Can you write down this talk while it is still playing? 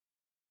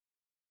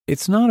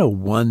It's not a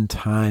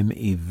one-time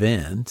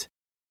event.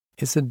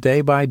 It's a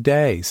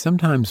day-by-day,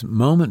 sometimes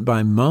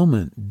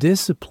moment-by-moment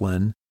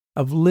discipline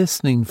of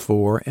listening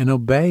for and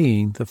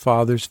obeying the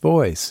Father's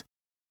voice,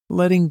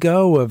 letting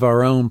go of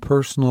our own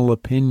personal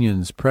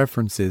opinions,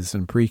 preferences,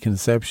 and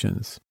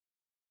preconceptions.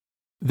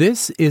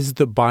 This is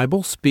the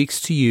Bible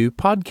Speaks to You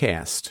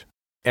podcast,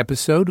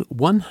 episode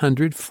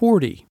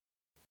 140.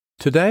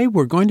 Today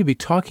we're going to be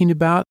talking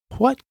about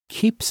what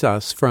keeps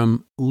us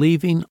from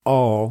leaving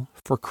all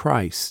for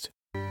Christ.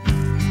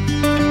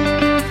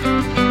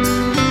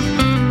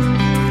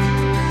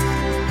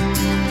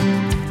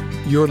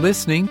 You're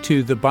listening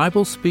to the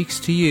Bible Speaks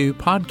to You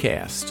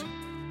podcast.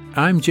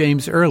 I'm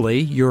James Early,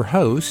 your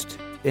host,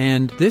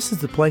 and this is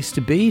the place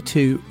to be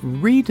to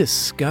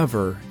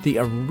rediscover the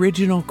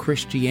original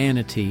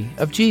Christianity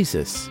of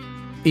Jesus.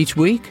 Each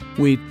week,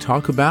 we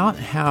talk about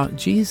how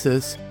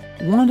Jesus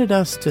wanted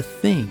us to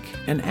think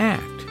and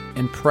act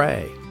and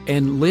pray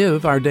and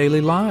live our daily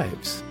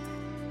lives.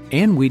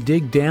 And we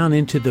dig down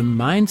into the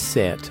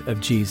mindset of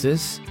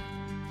Jesus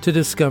to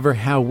discover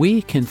how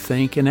we can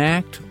think and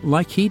act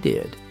like He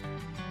did.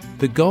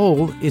 The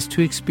goal is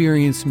to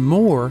experience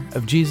more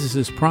of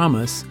Jesus'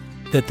 promise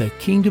that the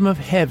kingdom of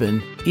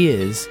heaven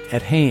is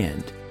at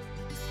hand.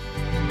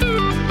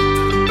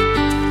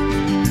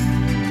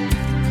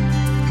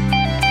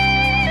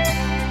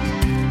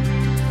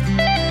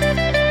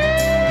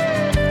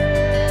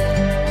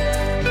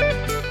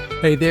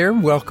 Hey there,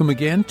 welcome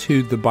again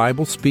to the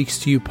Bible Speaks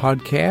to You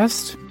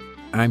podcast.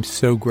 I'm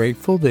so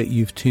grateful that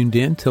you've tuned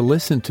in to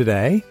listen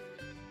today.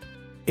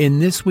 In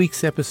this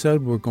week's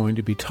episode, we're going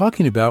to be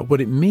talking about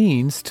what it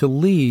means to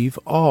leave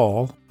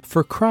all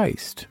for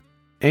Christ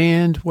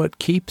and what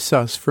keeps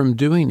us from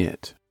doing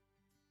it.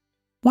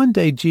 One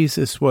day,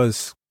 Jesus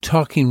was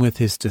talking with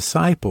His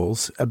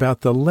disciples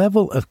about the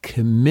level of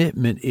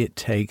commitment it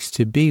takes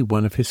to be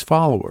one of His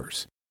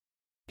followers.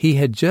 He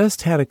had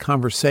just had a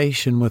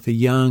conversation with a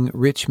young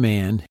rich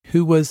man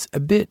who was a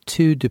bit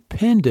too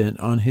dependent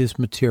on his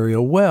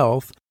material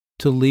wealth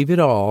to leave it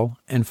all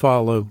and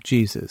follow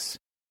Jesus.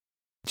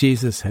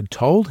 Jesus had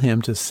told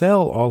him to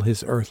sell all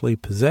his earthly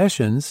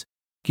possessions,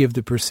 give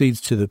the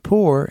proceeds to the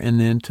poor, and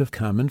then to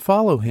come and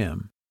follow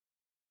Him.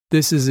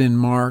 This is in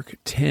Mark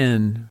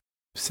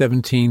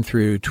 10:17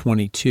 through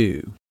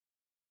 22.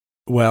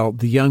 Well,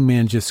 the young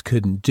man just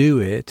couldn't do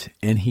it,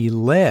 and he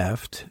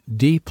left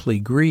deeply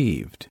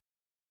grieved.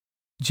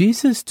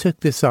 Jesus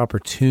took this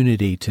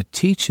opportunity to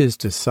teach His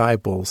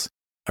disciples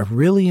a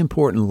really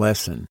important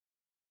lesson.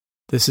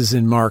 This is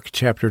in Mark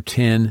chapter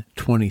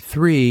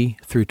 10:23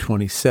 through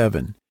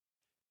 27.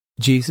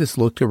 Jesus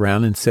looked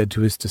around and said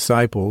to His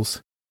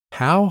disciples,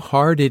 "How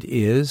hard it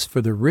is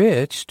for the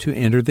rich to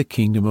enter the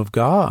kingdom of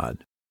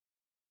God."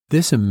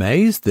 This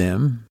amazed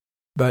them,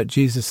 but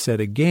Jesus said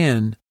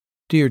again,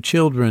 "Dear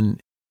children,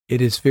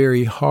 it is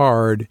very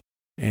hard,"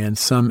 and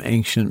some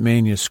ancient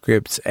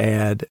manuscripts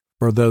add,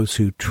 "for those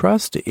who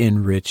trust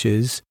in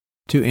riches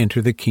to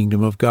enter the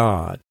kingdom of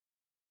God.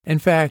 In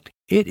fact,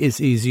 it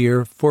is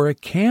easier for a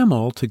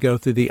camel to go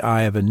through the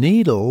eye of a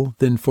needle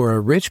than for a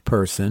rich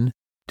person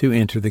to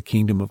enter the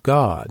kingdom of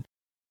God."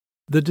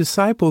 The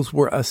disciples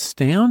were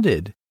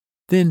astounded.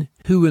 "Then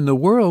who in the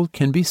world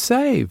can be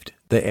saved?"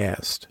 they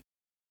asked.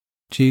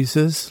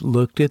 Jesus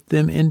looked at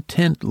them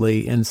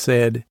intently and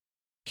said,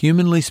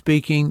 "Humanly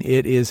speaking,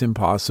 it is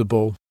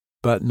impossible,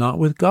 but not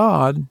with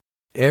God.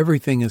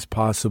 Everything is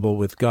possible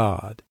with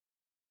God."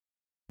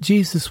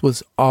 Jesus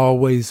was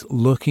always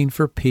looking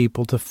for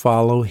people to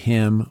follow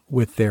Him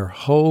with their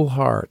whole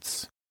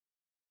hearts.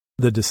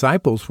 The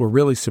disciples were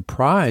really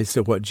surprised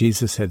at what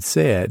Jesus had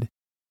said,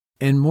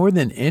 and more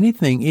than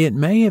anything, it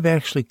may have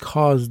actually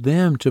caused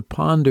them to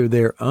ponder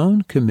their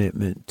own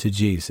commitment to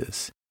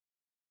Jesus.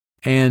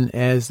 And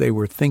as they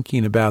were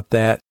thinking about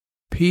that,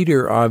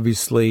 Peter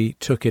obviously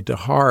took it to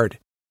heart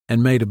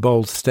and made a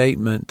bold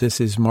statement.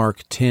 This is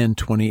Mark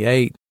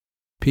 10:28.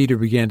 Peter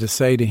began to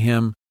say to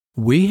Him,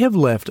 "We have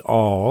left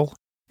all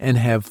and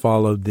have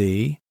followed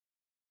Thee."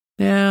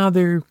 Now,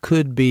 there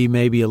could be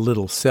maybe a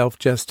little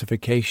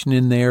self-justification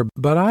in there,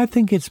 but I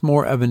think it's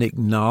more of an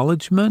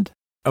acknowledgement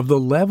of the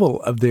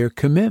level of their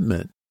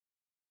commitment.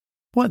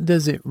 What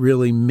does it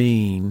really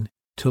mean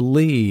to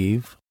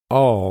leave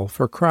all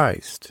for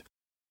Christ?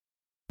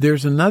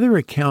 There's another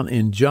account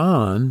in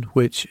John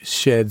which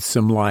sheds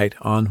some light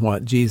on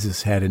what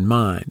Jesus had in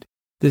mind.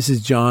 This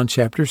is John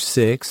chapter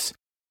 6,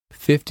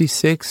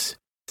 56,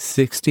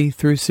 60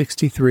 through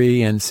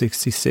 63, and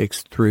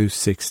 66 through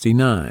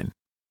 69.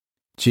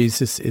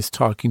 Jesus is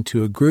talking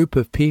to a group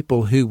of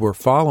people who were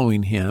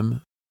following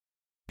Him.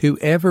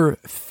 "Whoever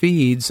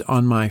feeds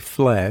on my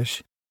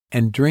flesh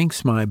and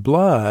drinks my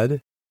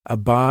blood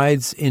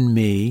abides in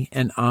me,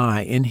 and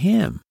I in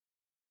him."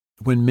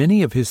 When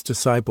many of His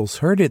disciples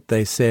heard it,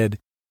 they said,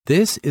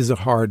 "This is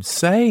a hard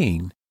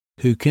saying.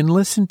 Who can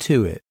listen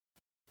to it?"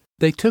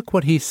 They took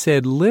what He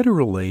said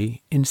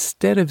literally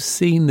instead of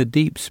seeing the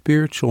deep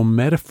spiritual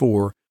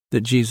metaphor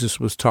that Jesus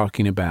was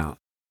talking about.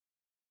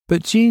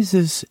 But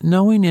Jesus,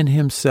 knowing in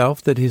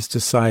Himself that His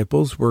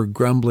disciples were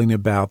grumbling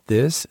about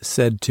this,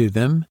 said to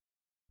them,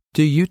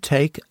 Do you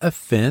take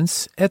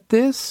offense at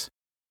this?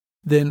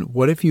 Then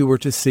what if you were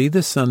to see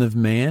the Son of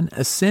Man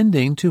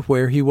ascending to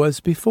where he was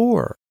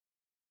before?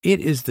 It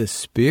is the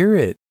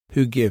Spirit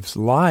who gives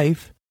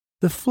life.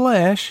 The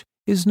flesh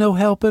is no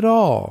help at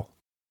all.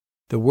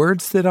 The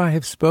words that I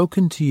have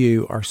spoken to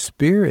you are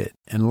spirit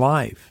and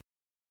life.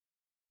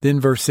 Then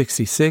verse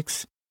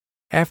 66,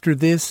 after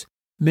this,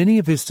 many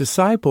of his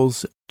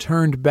disciples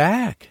turned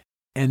back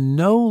and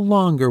no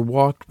longer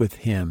walked with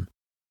him.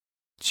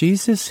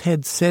 Jesus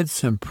had said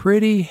some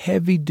pretty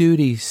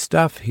heavy-duty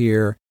stuff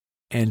here,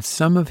 and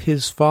some of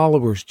his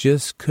followers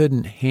just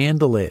couldn't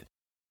handle it.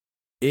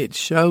 It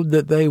showed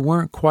that they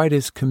weren't quite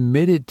as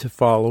committed to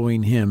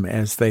following him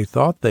as they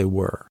thought they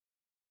were.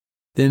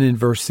 Then in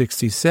verse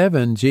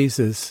 67,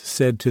 Jesus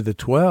said to the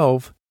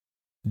 12,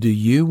 "Do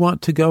you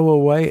want to go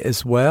away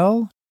as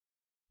well?"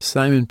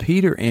 Simon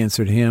Peter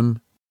answered him,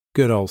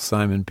 good old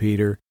Simon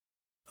Peter,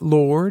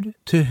 "Lord,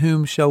 to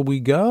whom shall we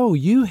go?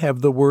 You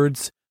have the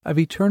words of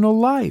eternal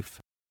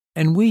life,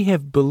 and we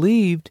have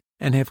believed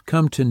and have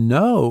come to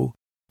know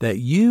that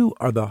you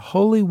are the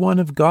Holy One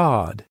of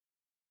God."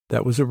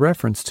 That was a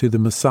reference to the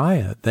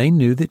Messiah. They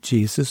knew that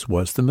Jesus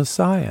was the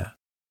Messiah.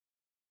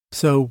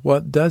 So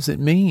what does it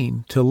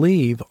mean to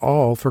leave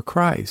all for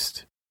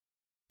Christ?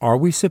 Are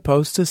we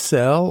supposed to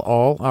sell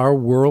all our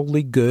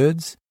worldly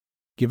goods,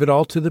 give it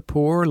all to the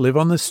poor, live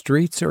on the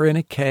streets or in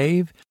a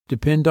cave,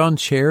 depend on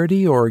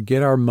charity, or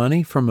get our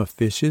money from a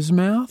fish's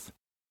mouth?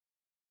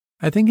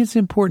 I think it's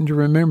important to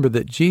remember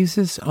that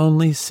Jesus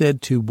only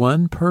said to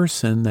one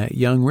person, that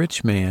young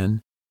rich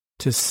man,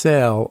 to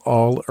sell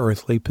all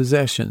earthly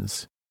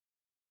possessions.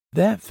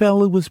 That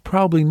fellow was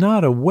probably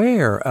not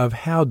aware of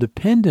how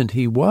dependent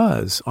he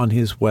was on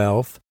his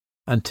wealth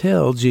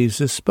until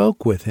Jesus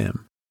spoke with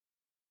him.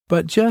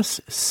 But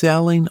just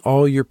selling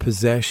all your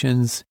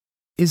possessions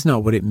is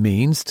not what it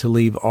means to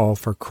leave all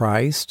for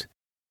Christ.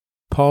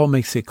 Paul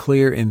makes it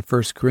clear in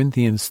 1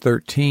 Corinthians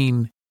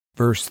 13,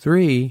 verse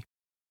 3.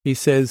 He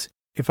says,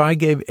 "If I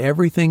gave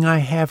everything I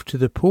have to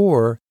the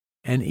poor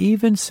and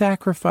even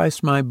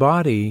sacrificed my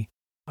body,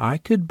 I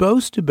could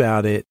boast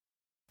about it.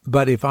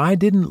 But if I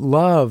didn't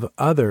love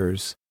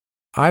others,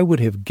 I would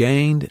have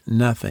gained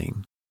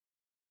nothing."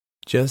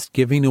 Just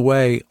giving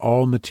away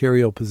all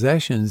material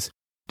possessions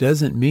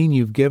doesn't mean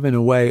you've given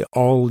away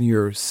all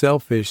your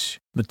selfish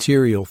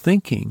material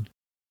thinking.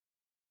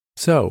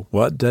 So,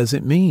 what does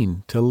it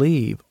mean to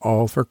leave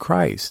all for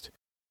Christ?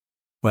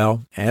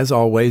 Well, as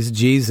always,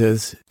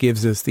 Jesus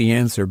gives us the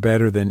answer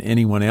better than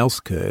anyone else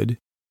could.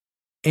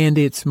 And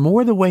it's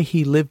more the way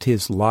he lived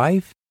his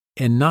life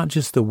and not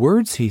just the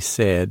words he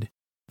said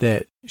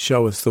that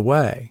show us the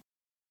way.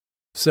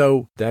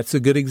 So that's a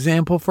good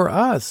example for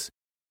us.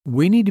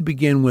 We need to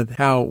begin with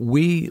how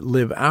we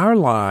live our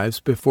lives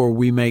before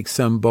we make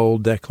some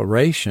bold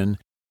declaration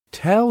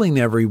telling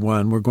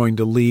everyone we're going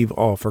to leave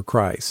all for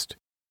Christ.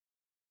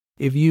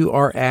 If you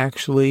are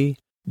actually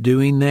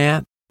doing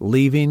that,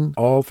 leaving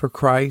all for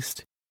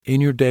Christ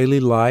in your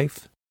daily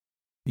life,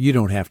 you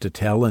don't have to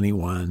tell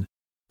anyone.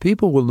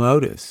 People will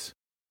notice.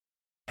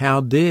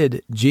 How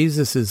did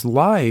Jesus'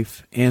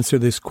 life answer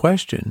this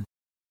question?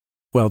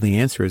 Well, the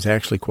answer is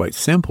actually quite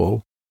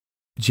simple.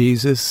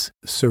 Jesus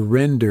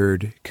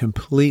surrendered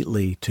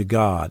completely to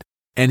God,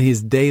 and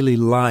his daily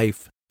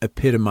life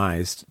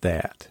epitomized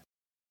that.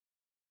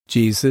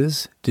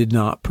 Jesus did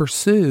not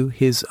pursue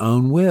his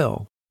own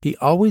will. He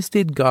always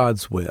did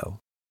God's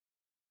will.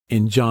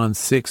 In John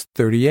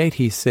 6:38,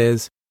 he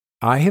says,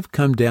 "I have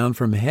come down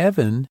from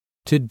heaven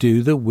to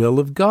do the will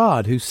of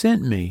God who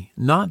sent me,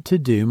 not to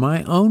do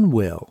my own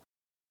will."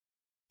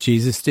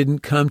 Jesus didn't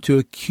come to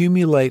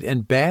accumulate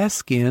and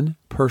bask in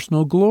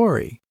personal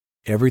glory.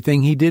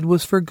 Everything he did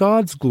was for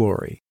God's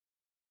glory.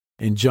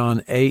 In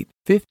John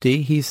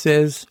 8:50, he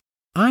says,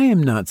 "I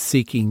am not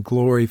seeking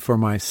glory for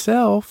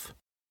myself,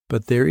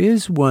 but there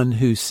is one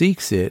who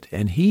seeks it,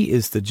 and he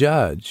is the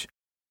judge."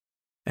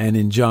 And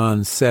in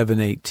John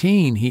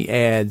 7:18, he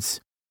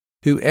adds,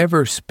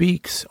 "Whoever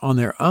speaks on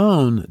their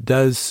own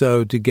does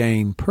so to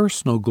gain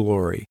personal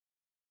glory.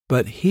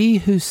 But he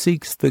who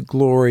seeks the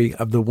glory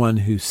of the one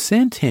who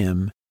sent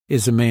him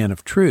is a man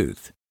of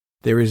truth.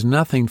 There is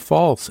nothing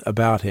false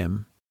about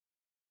him."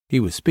 He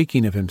was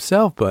speaking of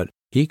himself, but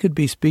he could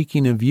be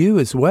speaking of you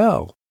as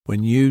well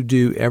when you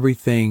do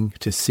everything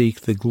to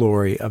seek the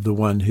glory of the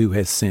one who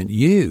has sent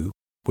you,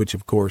 which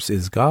of course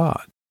is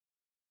God.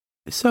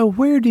 So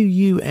where do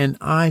you and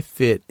I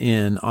fit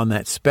in on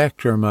that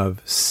spectrum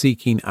of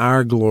seeking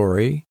our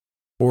glory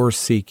or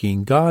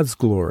seeking God's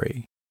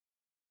glory?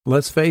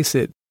 Let's face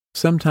it,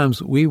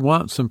 sometimes we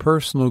want some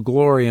personal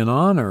glory and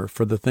honor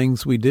for the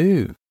things we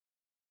do.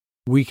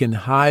 We can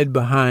hide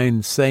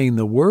behind saying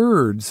the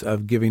words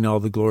of giving all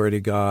the glory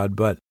to God,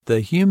 but the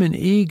human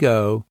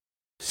ego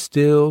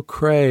still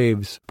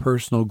craves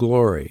personal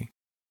glory.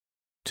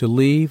 To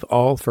leave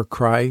all for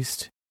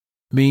Christ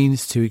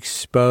means to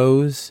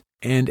expose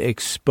and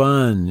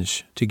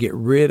expunge, to get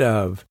rid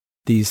of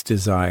these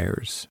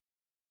desires.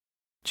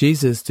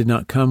 Jesus did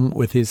not come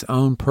with his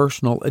own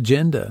personal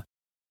agenda.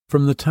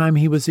 From the time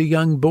he was a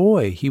young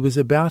boy, he was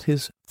about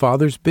his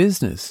Father's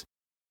business.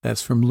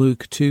 That's from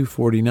Luke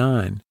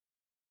 2:49.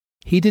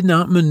 He did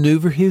not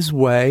maneuver his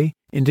way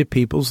into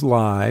people's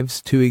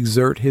lives to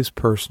exert his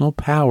personal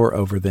power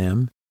over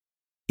them.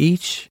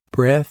 Each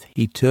breath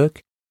he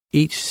took,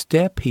 each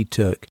step he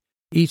took,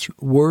 each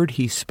word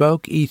he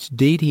spoke, each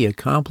deed he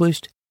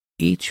accomplished,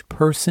 each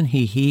person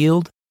he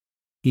healed,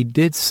 he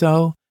did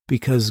so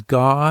because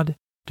God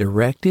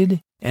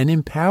directed and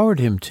empowered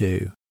him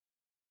to.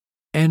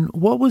 And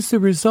what was the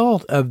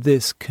result of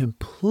this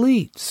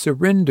complete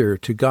surrender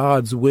to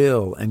God's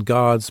will and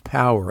God's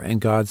power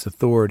and God's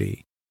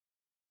authority?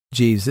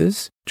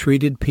 Jesus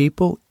treated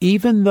people,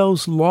 even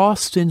those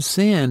lost in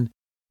sin,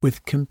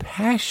 with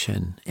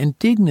compassion and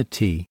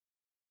dignity.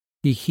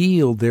 He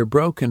healed their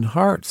broken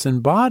hearts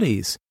and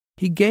bodies.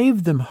 He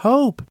gave them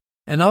hope,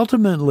 and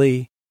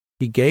ultimately,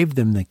 he gave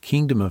them the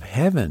kingdom of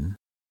heaven.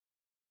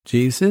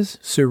 Jesus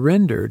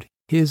surrendered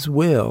his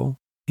will,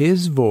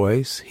 his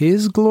voice,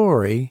 his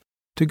glory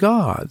to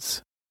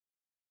God's.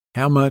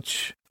 How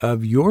much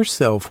of your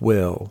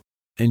self-will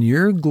and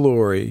your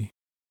glory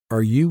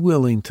are you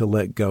willing to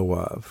let go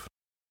of?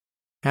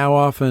 How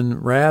often,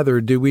 rather,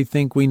 do we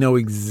think we know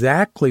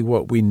exactly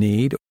what we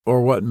need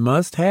or what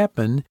must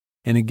happen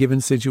in a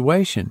given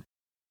situation?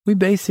 We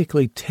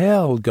basically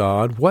tell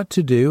God what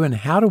to do and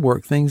how to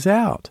work things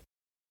out,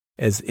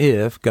 as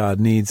if God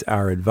needs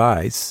our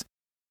advice.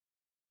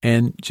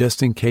 And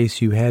just in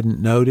case you hadn't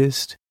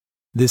noticed,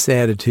 this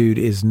attitude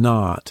is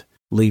not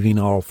leaving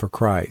all for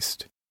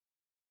Christ.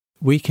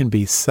 We can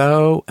be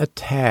so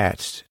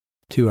attached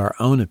to our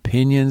own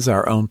opinions,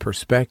 our own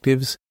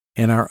perspectives,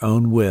 and our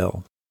own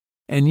will.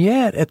 And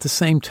yet, at the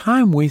same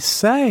time, we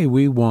say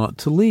we want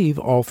to leave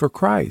all for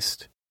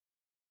Christ.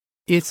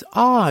 It's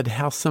odd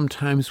how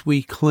sometimes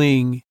we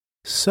cling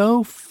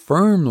so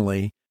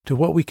firmly to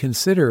what we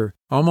consider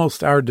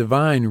almost our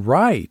divine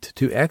right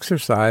to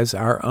exercise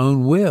our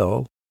own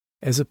will,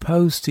 as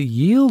opposed to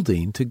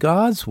yielding to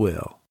God's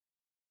will.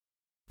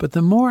 But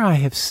the more I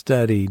have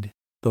studied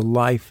the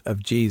life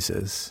of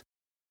Jesus,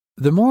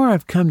 the more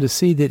I've come to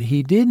see that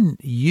he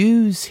didn't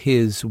use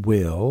his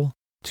will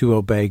to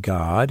obey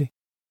God.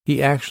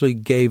 He actually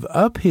gave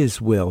up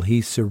his will.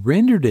 He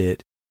surrendered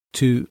it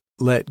to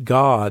let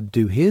God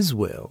do his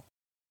will.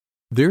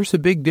 There's a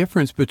big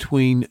difference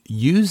between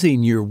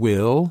using your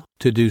will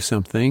to do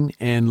something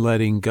and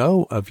letting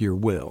go of your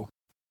will.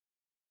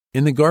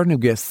 In the Garden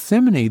of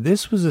Gethsemane,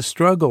 this was a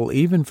struggle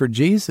even for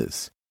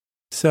Jesus.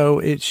 So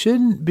it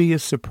shouldn't be a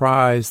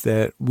surprise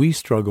that we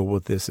struggle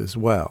with this as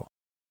well.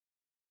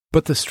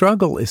 But the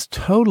struggle is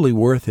totally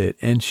worth it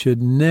and should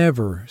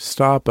never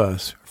stop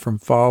us from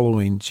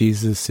following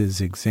Jesus'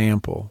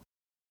 example.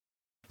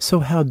 So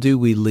how do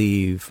we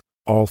leave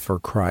all for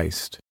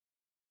Christ?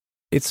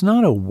 It's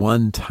not a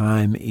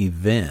one-time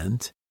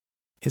event.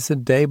 It's a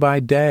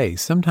day-by-day,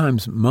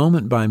 sometimes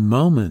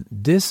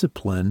moment-by-moment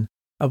discipline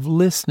of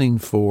listening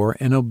for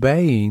and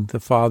obeying the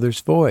Father's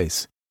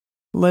voice,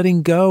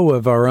 letting go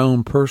of our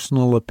own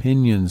personal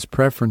opinions,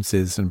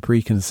 preferences, and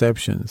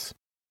preconceptions.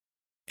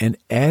 And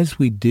as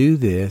we do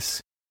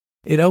this,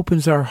 it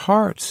opens our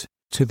hearts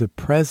to the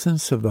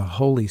presence of the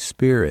Holy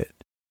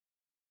Spirit.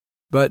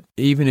 But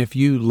even if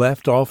you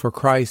left all for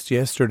Christ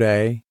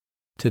yesterday,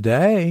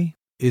 today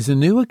is a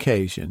new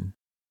occasion.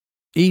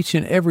 Each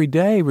and every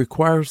day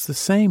requires the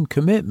same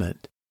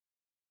commitment.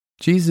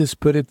 Jesus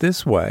put it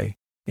this way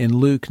in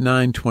Luke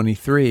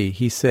 9:23.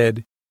 He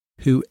said,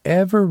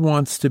 "Whoever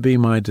wants to be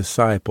my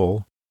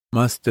disciple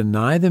must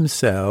deny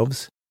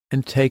themselves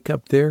and take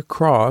up their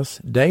cross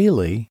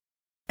daily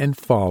and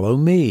follow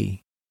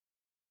me."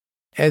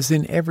 As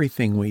in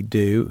everything we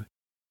do,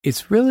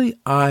 it's really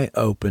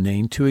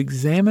eye-opening to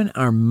examine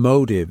our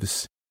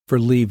motives for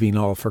leaving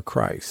all for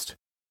Christ.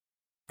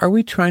 Are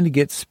we trying to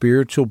get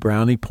spiritual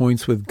brownie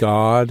points with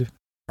God,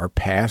 our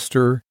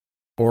pastor,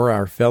 or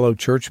our fellow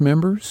church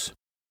members?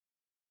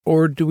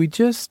 Or do we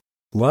just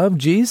love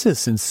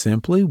Jesus and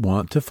simply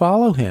want to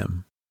follow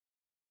him?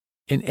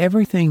 In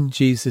everything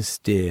Jesus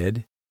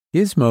did,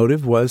 his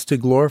motive was to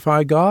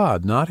glorify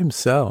God, not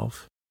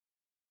himself.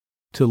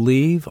 To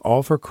leave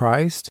all for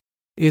Christ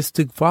is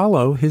to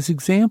follow his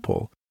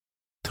example,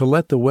 to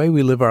let the way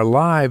we live our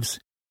lives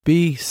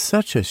be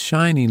such a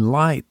shining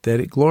light that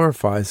it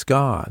glorifies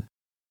God.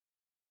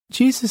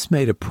 Jesus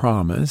made a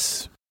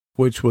promise,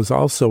 which was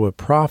also a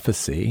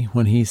prophecy,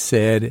 when he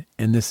said,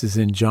 and this is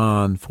in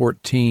John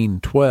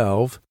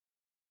 14:12,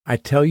 "I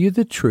tell you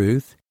the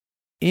truth,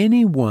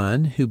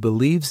 anyone who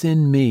believes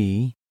in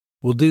me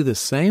will do the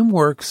same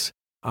works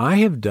I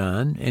have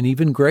done and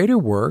even greater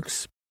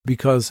works,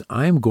 because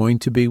I am going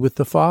to be with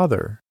the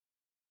Father."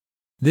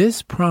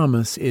 This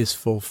promise is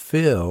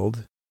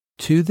fulfilled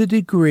to the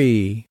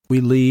degree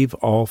we leave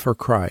all for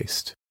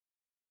Christ.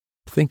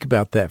 Think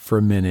about that for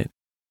a minute.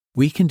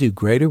 We can do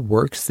greater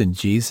works than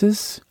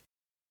Jesus?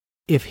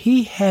 If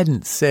he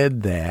hadn't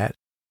said that,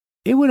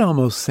 it would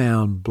almost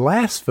sound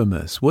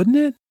blasphemous, wouldn't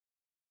it?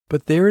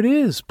 But there it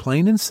is,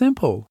 plain and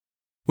simple.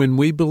 When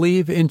we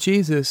believe in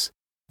Jesus,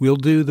 we'll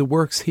do the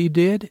works he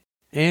did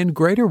and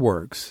greater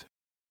works.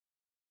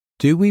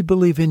 Do we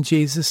believe in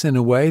Jesus in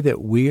a way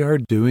that we are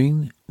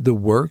doing the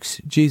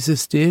works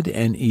Jesus did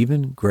and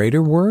even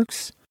greater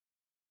works?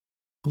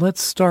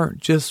 Let's start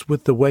just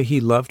with the way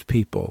he loved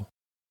people.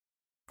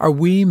 Are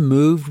we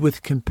moved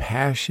with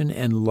compassion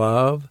and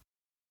love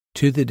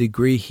to the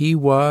degree he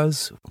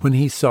was when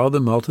he saw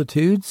the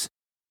multitudes?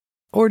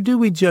 Or do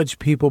we judge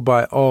people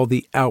by all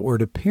the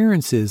outward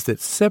appearances that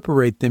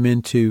separate them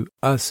into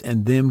us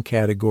and them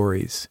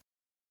categories?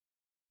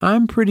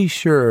 I'm pretty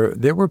sure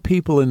there were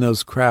people in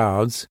those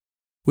crowds,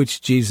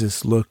 which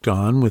Jesus looked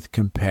on with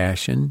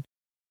compassion,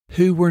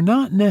 who were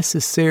not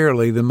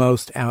necessarily the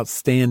most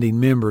outstanding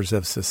members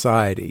of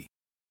society.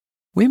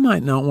 We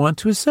might not want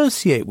to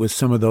associate with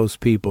some of those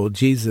people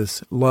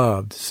Jesus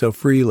loved so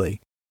freely,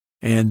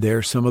 and there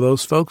are some of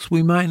those folks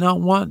we might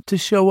not want to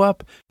show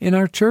up in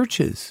our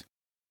churches.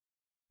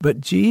 But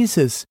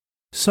Jesus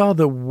saw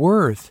the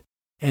worth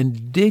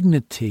and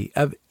dignity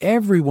of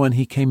everyone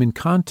he came in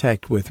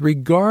contact with,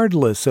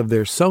 regardless of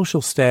their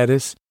social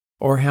status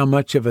or how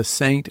much of a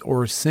saint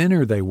or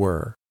sinner they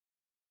were.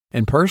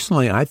 And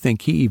personally, I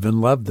think he even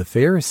loved the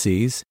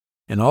Pharisees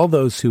and all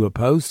those who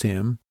opposed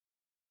him.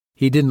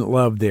 He didn't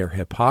love their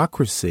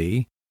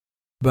hypocrisy,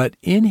 but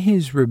in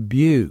his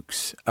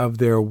rebukes of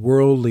their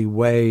worldly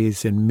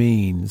ways and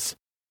means,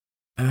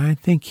 I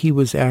think he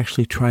was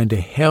actually trying to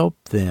help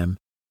them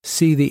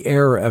see the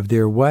error of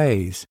their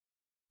ways.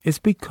 It's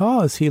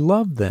because he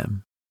loved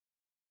them.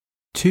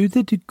 To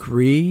the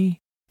degree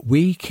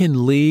we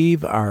can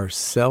leave our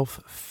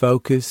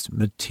self-focused,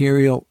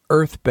 material,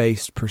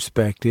 earth-based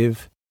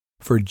perspective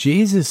for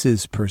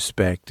Jesus'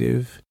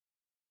 perspective,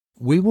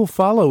 we will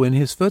follow in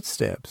his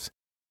footsteps.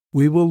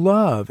 We will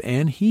love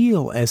and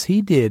heal as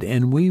he did,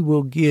 and we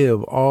will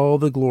give all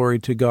the glory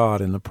to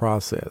God in the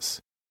process.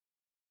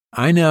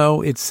 I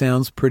know it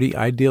sounds pretty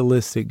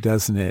idealistic,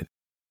 doesn't it?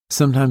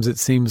 Sometimes it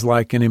seems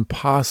like an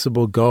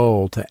impossible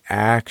goal to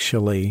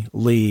actually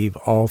leave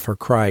all for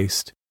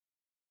Christ.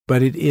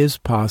 But it is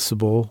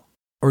possible,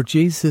 or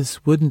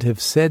Jesus wouldn't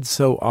have said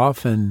so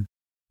often,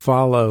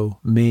 "Follow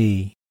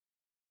me."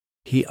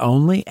 He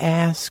only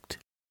asked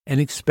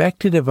and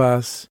expected of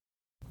us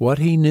what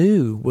he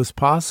knew was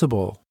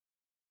possible.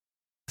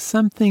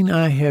 Something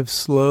I have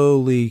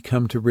slowly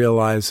come to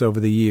realize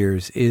over the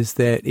years is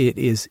that it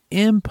is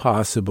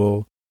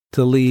impossible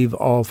to leave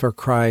all for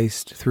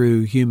Christ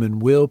through human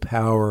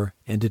willpower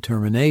and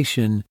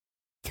determination,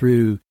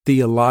 through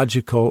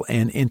theological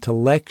and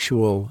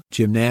intellectual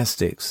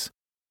gymnastics.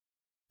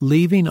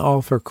 Leaving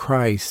all for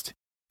Christ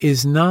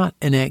is not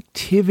an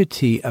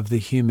activity of the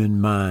human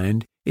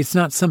mind. It's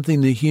not something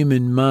the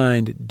human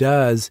mind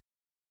does.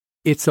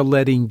 It's a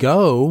letting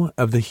go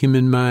of the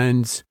human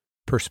mind's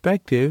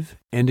perspective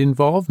and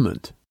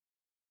involvement.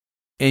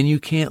 And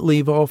you can't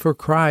leave all for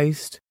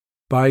Christ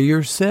by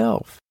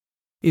yourself.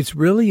 It's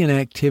really an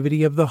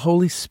activity of the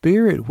Holy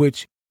Spirit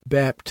which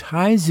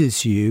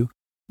baptizes you,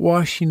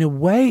 washing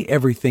away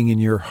everything in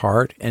your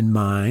heart and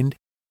mind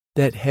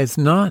that has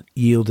not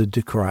yielded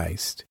to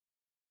Christ.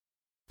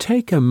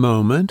 Take a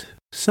moment,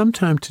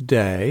 sometime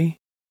today,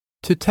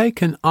 to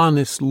take an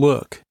honest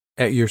look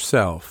at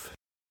yourself.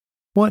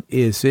 What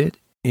is it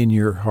in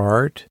your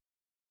heart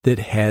that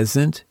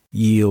hasn't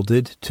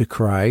yielded to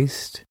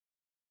Christ?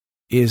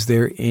 Is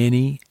there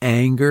any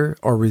anger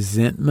or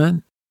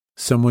resentment?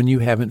 Someone you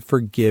haven't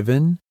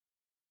forgiven?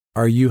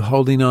 Are you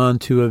holding on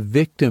to a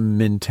victim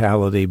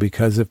mentality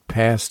because of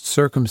past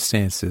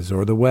circumstances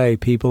or the way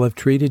people have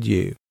treated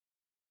you?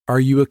 Are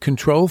you a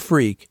control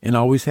freak and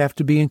always have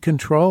to be in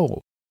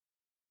control?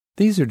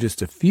 These are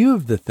just a few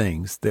of the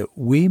things that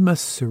we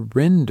must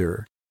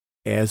surrender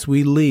as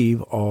we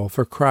leave all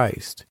for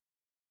Christ.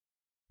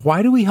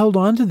 Why do we hold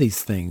on to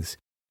these things?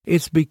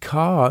 It's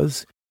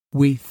because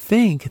we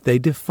think they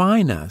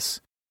define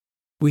us.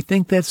 We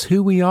think that's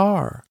who we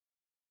are.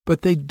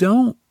 But they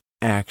don't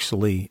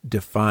actually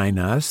define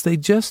us. They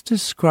just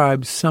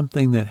describe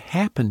something that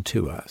happened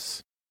to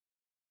us.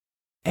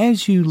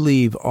 As you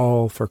leave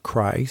all for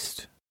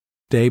Christ,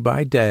 day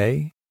by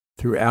day,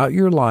 throughout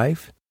your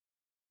life,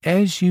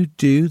 as you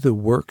do the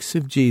works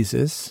of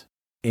Jesus,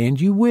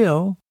 and you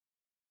will,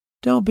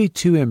 don't be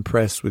too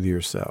impressed with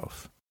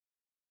yourself.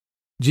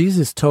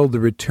 Jesus told the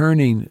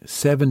returning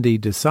 70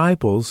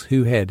 disciples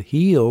who had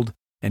healed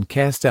and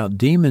cast out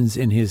demons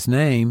in his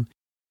name,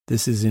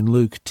 this is in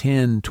Luke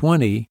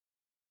 10:20,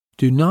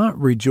 "Do not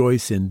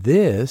rejoice in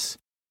this,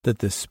 that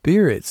the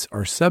spirits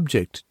are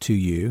subject to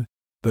you,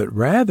 but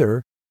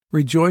rather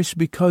rejoice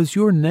because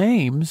your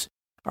names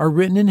are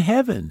written in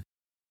heaven."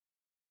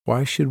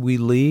 Why should we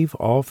leave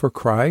all for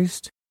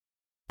Christ?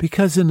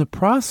 Because in the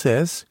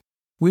process,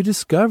 we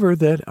discover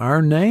that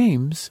our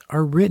names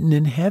are written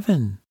in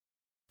heaven.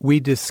 We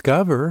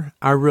discover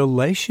our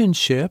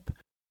relationship,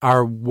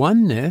 our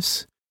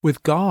oneness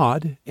with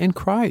God and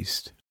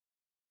Christ.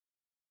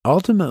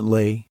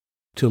 Ultimately,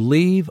 to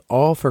leave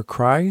all for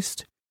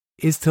Christ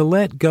is to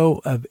let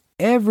go of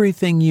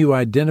everything you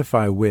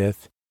identify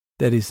with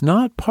that is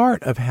not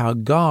part of how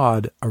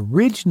God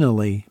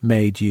originally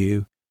made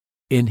you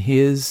in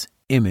His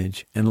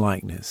image and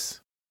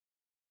likeness.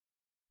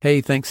 Hey,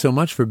 thanks so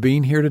much for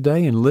being here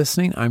today and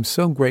listening. I'm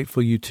so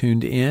grateful you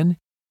tuned in.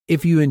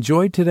 If you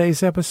enjoyed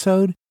today's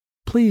episode,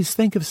 please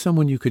think of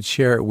someone you could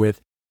share it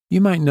with.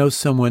 You might know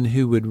someone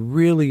who would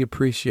really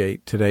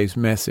appreciate today's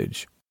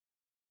message.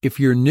 If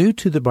you're new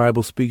to the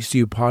Bible Speaks to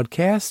You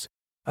podcast,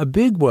 a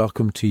big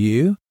welcome to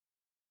you.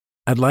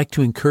 I'd like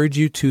to encourage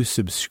you to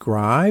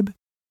subscribe.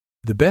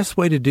 The best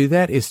way to do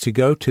that is to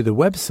go to the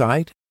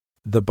website,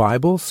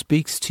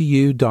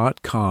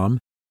 thebiblespeakstoyou.com,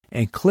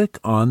 and click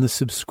on the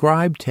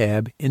subscribe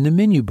tab in the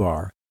menu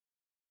bar.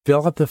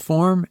 Fill out the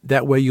form.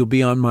 That way you'll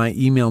be on my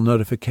email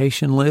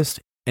notification list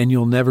and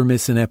you'll never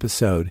miss an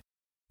episode.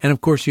 And of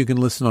course, you can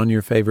listen on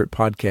your favorite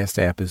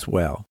podcast app as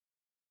well.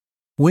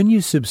 When you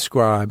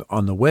subscribe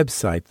on the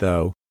website,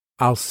 though,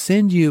 I'll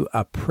send you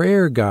a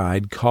prayer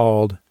guide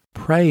called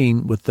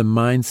Praying with the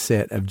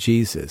Mindset of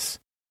Jesus.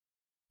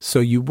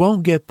 So you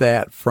won't get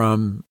that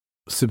from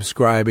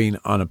subscribing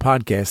on a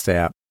podcast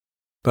app,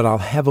 but I'll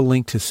have a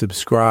link to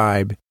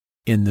subscribe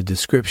in the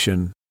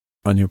description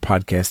on your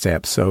podcast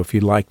app. So if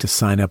you'd like to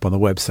sign up on the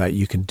website,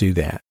 you can do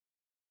that.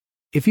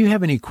 If you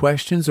have any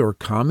questions or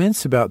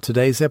comments about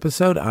today's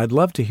episode, I'd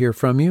love to hear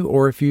from you.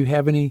 Or if you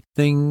have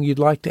anything you'd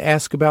like to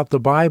ask about the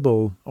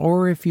Bible,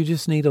 or if you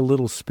just need a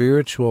little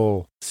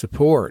spiritual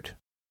support,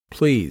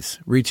 please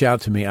reach out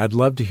to me. I'd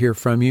love to hear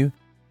from you.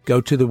 Go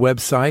to the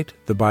website,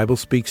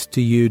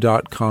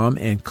 thebiblespeakstoyou.com,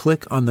 and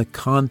click on the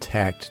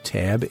Contact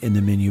tab in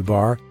the menu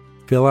bar.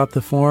 Fill out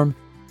the form,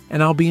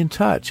 and I'll be in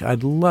touch.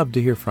 I'd love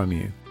to hear from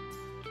you.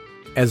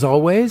 As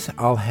always,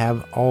 I'll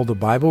have all the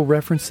Bible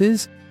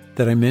references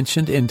that I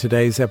mentioned in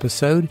today's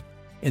episode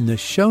in the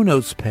show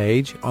notes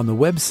page on the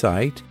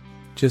website.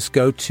 Just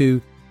go to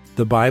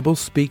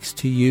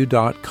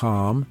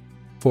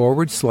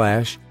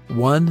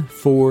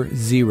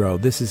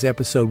thebiblespeakstoyou.com/140. This is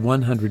episode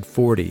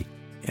 140.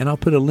 And I'll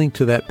put a link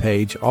to that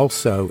page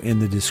also in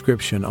the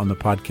description on the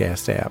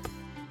podcast app.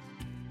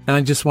 And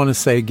I just want to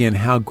say again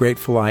how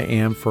grateful I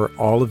am for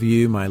all of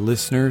you, my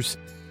listeners.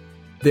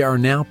 There are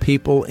now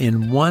people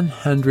in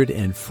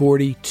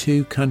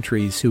 142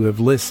 countries who have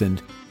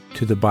listened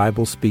to the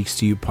Bible Speaks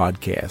to You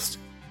podcast.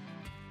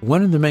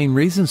 One of the main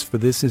reasons for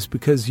this is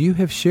because you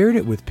have shared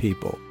it with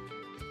people.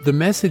 The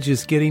message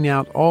is getting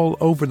out all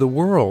over the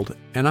world,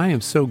 and I am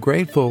so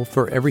grateful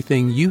for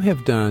everything you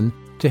have done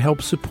to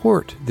help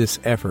support this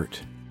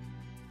effort.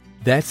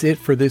 That's it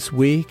for this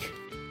week.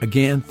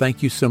 Again,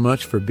 thank you so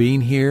much for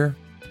being here.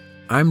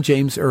 I'm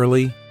James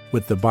Early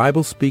with the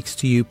Bible Speaks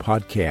to You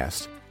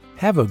podcast.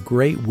 Have a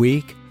great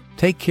week.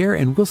 Take care,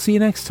 and we'll see you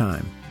next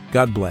time.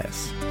 God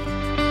bless.